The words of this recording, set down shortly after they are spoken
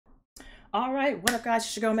All right, what up, guys?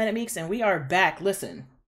 It's your girl ManicMeeks, and we are back. Listen,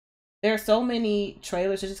 there are so many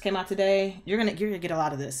trailers that just came out today. You're gonna get a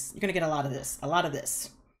lot of this. You're gonna get a lot of this, a lot of this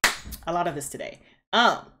today.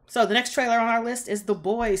 So the next trailer on our list is The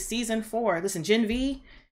Boys season 4. Listen, Gen V,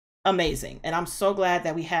 amazing, and I'm so glad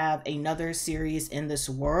that we have another series in this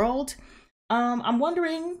world. I'm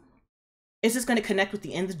wondering, is this going to connect with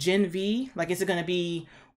the end of Gen V? Like, is it going to be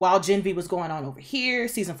while Gen V was going on over here,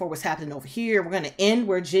 season 4 was happening over here, we're going to end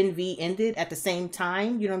where Gen V ended at the same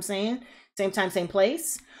time? You know what I'm saying? Same time, same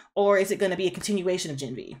place? Or is it going to be a continuation of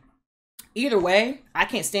Gen V? Either way, I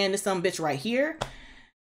can't stand this some bitch right here.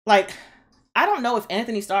 Like, I don't know if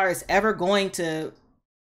Anthony Starr is ever going to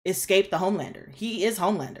escape the Homelander. He is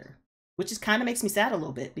Homelander, which just kind of makes me sad a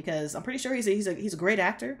little bit, because I'm pretty sure he's a great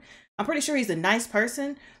actor. I'm pretty sure he's a nice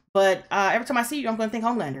person, but every time I see you, I'm going to think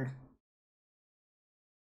Homelander.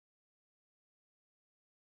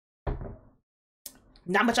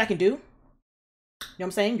 Not much I can do. You know what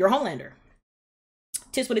I'm saying? You're Homelander.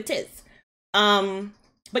 Tis what it is.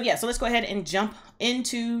 But yeah, so let's go ahead and jump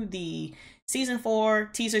into the season 4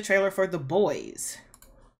 teaser trailer for The Boys.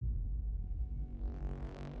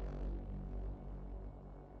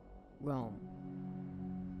 Rome.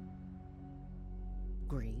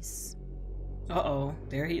 Greece. Uh-oh.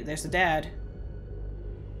 There's the dad.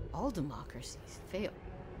 All democracies fail.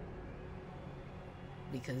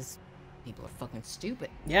 Because people are fucking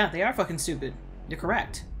stupid. Yeah, they are fucking stupid. You're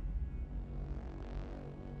correct.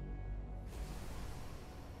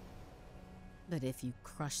 But if you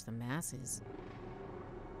crush the masses,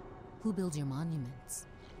 who builds your monuments?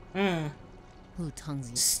 Who tongues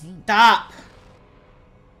your paint? Stop!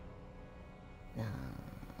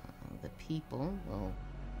 The people will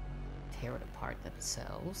tear it apart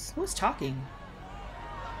themselves. Who's talking?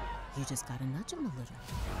 You just gotta nudge them a little.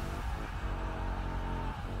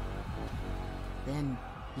 Then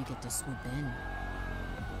you get to swoop in,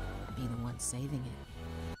 be the one saving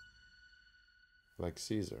it. Like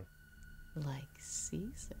Caesar. Like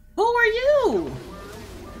Caesar. Who are you?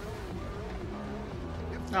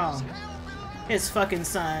 Oh, his fucking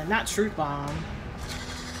son, not Truth Bomb.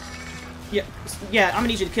 Yeah, I'm gonna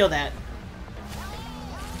need you to kill that.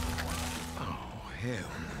 Oh, hell.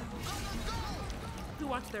 Who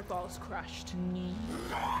wants their balls crushed?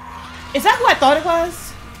 Is that who I thought it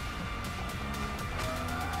was?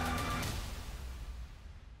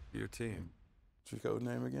 Your team. What's your code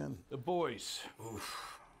name again? The Boys.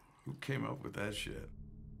 Oof. Who came up with that shit?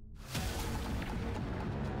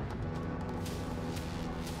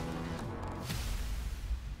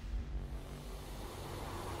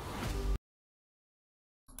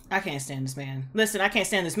 I can't stand this man. Listen, I can't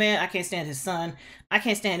stand this man. I can't stand his son. I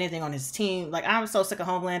can't stand anything on his team. Like, I'm so sick of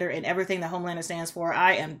Homelander and everything that Homelander stands for.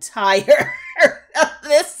 I am tired of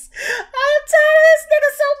this. I'm tired of this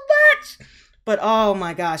nigga so much. But oh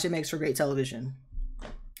my gosh, it makes for great television.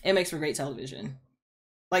 It makes for great television.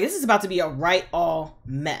 Like, this is about to be a right all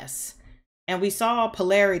mess. And we saw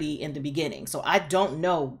polarity in the beginning. So I don't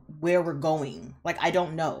know where we're going. Like, I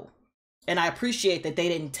don't know. And I appreciate that they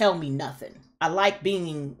didn't tell me nothing. I like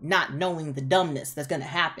being not knowing the dumbness that's going to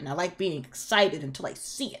happen. I like being excited until I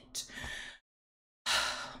see it.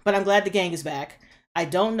 But I'm glad the gang is back. I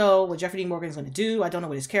don't know what Jeffrey D. Morgan is going to do. I don't know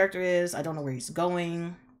what his character is. I don't know where he's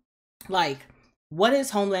going. Like, what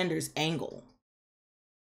is Homelander's angle?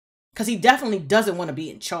 Because he definitely doesn't want to be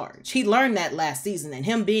in charge. He learned that last season, and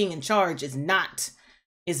him being in charge is not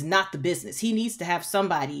the business. He needs to have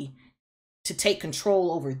somebody to take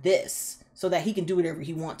control over this so that he can do whatever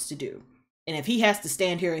he wants to do. And if he has to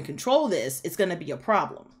stand here and control this, it's going to be a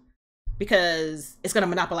problem, because it's going to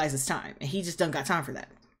monopolize his time, and he just doesn't got time for that.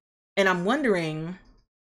 And I'm wondering,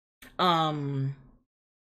 Edgar,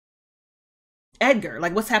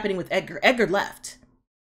 like, what's happening with Edgar? Edgar left,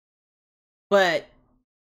 but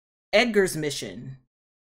Edgar's mission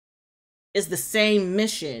is the same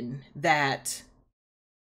mission that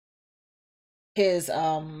his,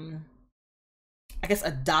 I guess,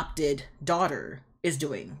 adopted daughter is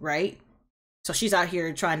doing, right? So she's out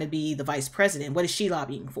here trying to be the vice president. What is she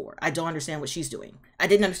lobbying for? I don't understand what she's doing. I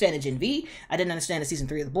didn't understand in Gen V. I didn't understand in season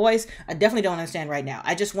 3 of The Boys. I definitely don't understand right now.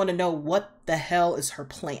 I just want to know what the hell is her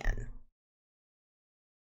plan.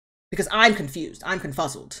 Because I'm confused. I'm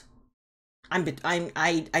confuzzled.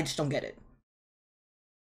 I just don't get it.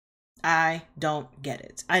 I don't get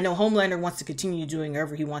it. I know Homelander wants to continue doing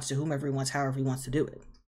whatever he wants to, whomever he wants, however he wants to do it.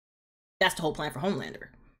 That's the whole plan for Homelander.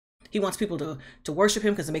 He wants people to worship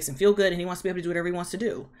him because it makes him feel good, and he wants to be able to do whatever he wants to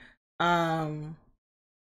do. I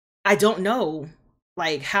don't know,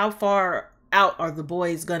 like, how far out are the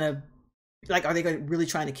boys gonna, like, are they really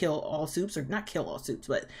trying to kill all Supes? Or not kill all Supes,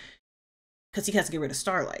 but because he has to get rid of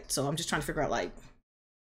Starlight. So I'm just trying to figure out, like,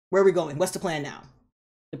 where are we going? What's the plan now?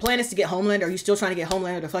 The plan is to get Homelander. Are you still trying to get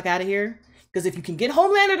Homelander the fuck out of here? Because if you can get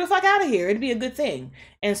Homelander the fuck out of here, it'd be a good thing.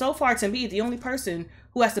 And so far, to me, the only person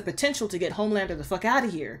who has the potential to get Homelander the fuck out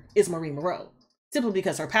of here is Marie Moreau. Simply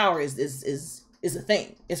because her power is a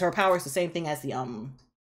thing. Her power is the same thing as the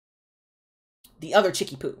other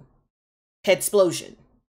Chicky Poo. Headsplosion.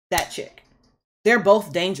 That chick. They're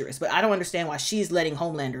both dangerous, but I don't understand why she's letting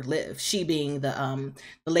Homelander live. She being the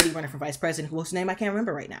lady running for vice president, whose name I can't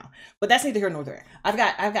remember right now. But that's neither here nor there. I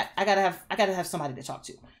gotta have somebody to talk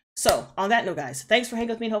to. So on that note, guys, thanks for hanging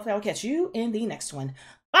with me, and hopefully I'll catch you in the next one.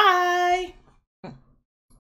 Bye.